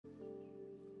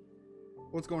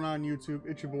What's going on YouTube?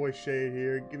 It's your boy Shade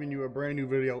here, giving you a brand new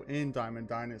video in Diamond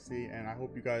Dynasty, and I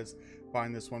hope you guys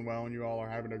find this one well and you all are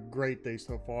having a great day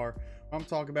so far. I'm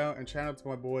talking about, and shout out to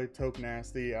my boy Toke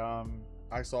Nasty.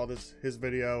 I saw his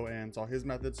video and saw his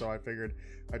method, so I figured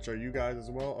I'd show you guys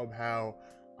as well of how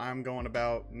I'm going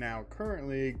about now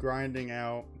currently grinding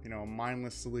out,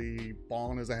 mindlessly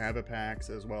Ballin as a habit packs,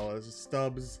 as well as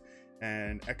stubs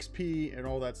and XP and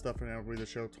all that stuff in MLB The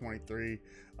Show 23,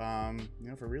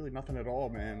 for really nothing at all,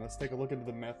 man. Let's take a look into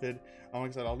the method. Like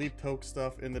I said, I'll leave Toke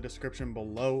stuff in the description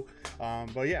below.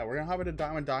 But yeah, we're gonna hop into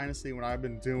Diamond Dynasty. What I've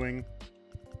been doing,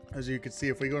 as you can see,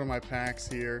 if we go to my packs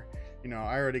here, I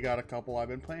already got a couple. I've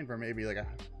been playing for maybe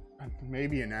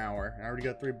an hour. I already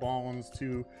got 3 Ballins,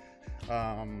 2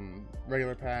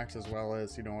 regular packs, as well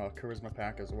as a charisma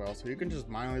pack as well. So you can just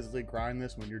mindlessly grind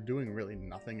this when you're doing really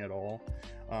nothing at all.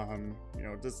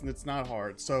 It's not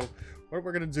hard. So what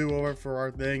we're gonna do over for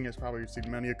our thing is, probably you've seen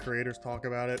many creators talk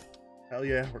about it. Hell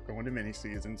yeah, we're going to mini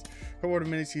seasons. For to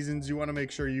mini seasons, you want to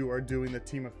make sure you are doing the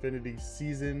team affinity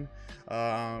season.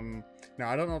 Now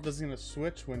I don't know if this is going to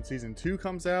switch when season 2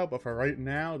 comes out, but for right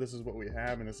now, this is what we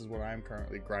have, and this is what I'm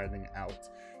currently grinding out.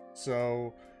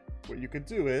 So what you could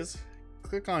do is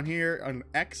click on here on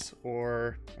X,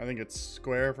 or I think it's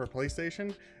square for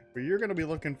PlayStation, but you're going to be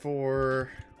looking for,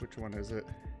 which one is it?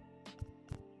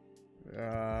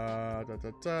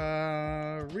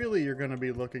 Really, you're going to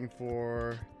be looking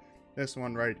for this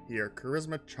one right here: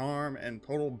 charisma, charm, and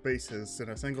total bases in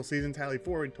a single season. Tally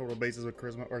 4 total bases with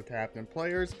charisma or captain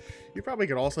players. You probably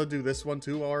could also do this one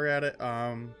too while we're at it,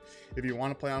 if you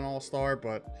want to play on all-star,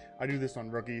 but I do this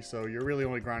on rookie, so you're really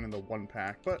only grinding the 1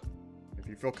 pack. But if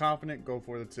you feel confident, go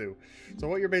for the 2. So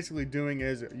what you're basically doing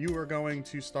is you are going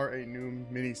to start a new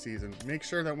mini season. Make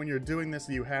sure that when you're doing this,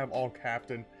 you have all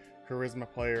captain,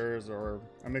 charisma players, or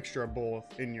a mixture of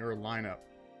both in your lineup.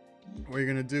 What you're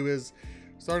going to do is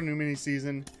start a new mini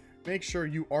season. Make sure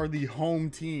you are the home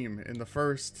team in the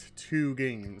first 2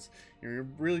 games. You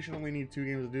really should only need 2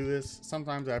 games to do this.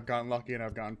 Sometimes I've gotten lucky and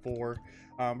I've gotten 4,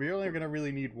 but you're only going to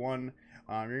really need 1.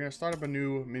 You're going to start up a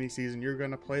new mini season. You're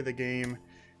going to play the game.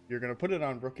 You're going to put it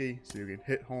on rookie so you can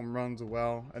hit home runs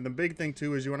well. And the big thing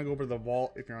too is you want to go over to the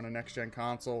vault if you're on a next gen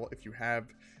console, if you have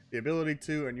the ability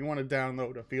to, and you want to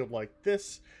download a field like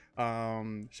this.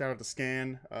 Shout out to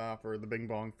Scan for the Bing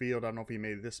Bong field. I don't know if he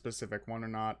made this specific one or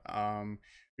not, but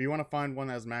you want to find one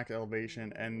that has max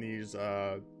elevation and these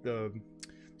the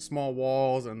small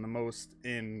walls and the most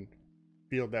in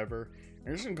field ever. And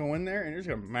you're just gonna go in there and you're just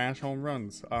gonna mash home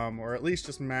runs, or at least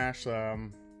just mash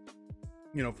 40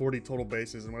 total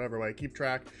bases in whatever way. Keep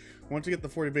track. Once you get the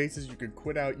 40 bases, you can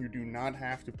quit out. You do not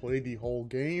have to play the whole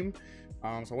game.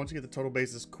 So once you get the total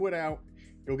bases, quit out.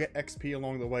 You'll get XP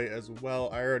along the way as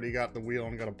well. I already got the wheel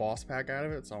and got a boss pack out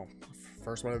of it, so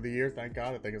first one of the year, thank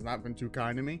God. That thing has not been too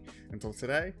kind to me until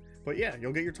today. But yeah,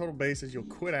 you'll get your total bases, you'll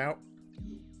quit out,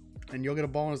 and you'll get a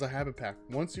Ballin as a habit pack.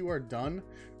 Once you are done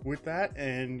with that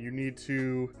and you need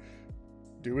to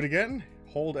do it again,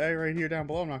 hold A right here down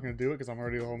below. I'm not going to do it because I'm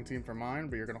already the home team for mine,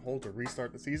 but you're going to hold to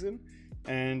restart the season.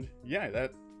 And yeah,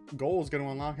 that goal is going to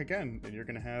unlock again, and you're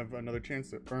going to have another chance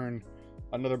to earn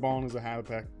another Ballin as a habit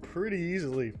pack pretty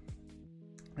easily.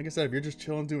 Like I said, if you're just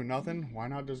chilling doing nothing, why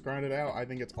not just grind it out? I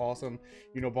think it's awesome.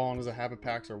 Ballin as a habit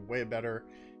packs are way better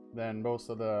than most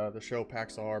of the show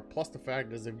packs are. Plus the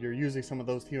fact is, if you're using some of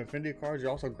those team affinity cards,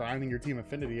 you're also grinding your team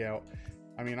affinity out.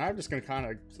 I mean, I'm just gonna kind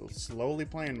of slowly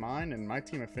playing mine, and my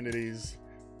team affinity's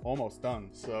almost done.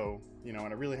 So and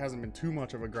it really hasn't been too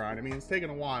much of a grind. I mean, it's taken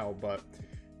a while, but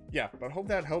yeah, but hope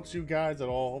that helps you guys at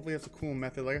all. Hopefully it's a cool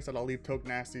method. Like I said, I'll leave Toke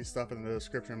Nasty stuff in the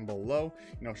description below.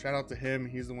 Shout out to him.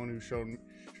 He's the one who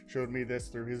showed me this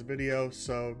through his video.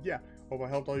 So yeah, hope I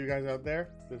helped all you guys out there.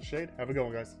 This is Shade. Have a good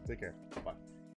one, guys. Take care. Bye.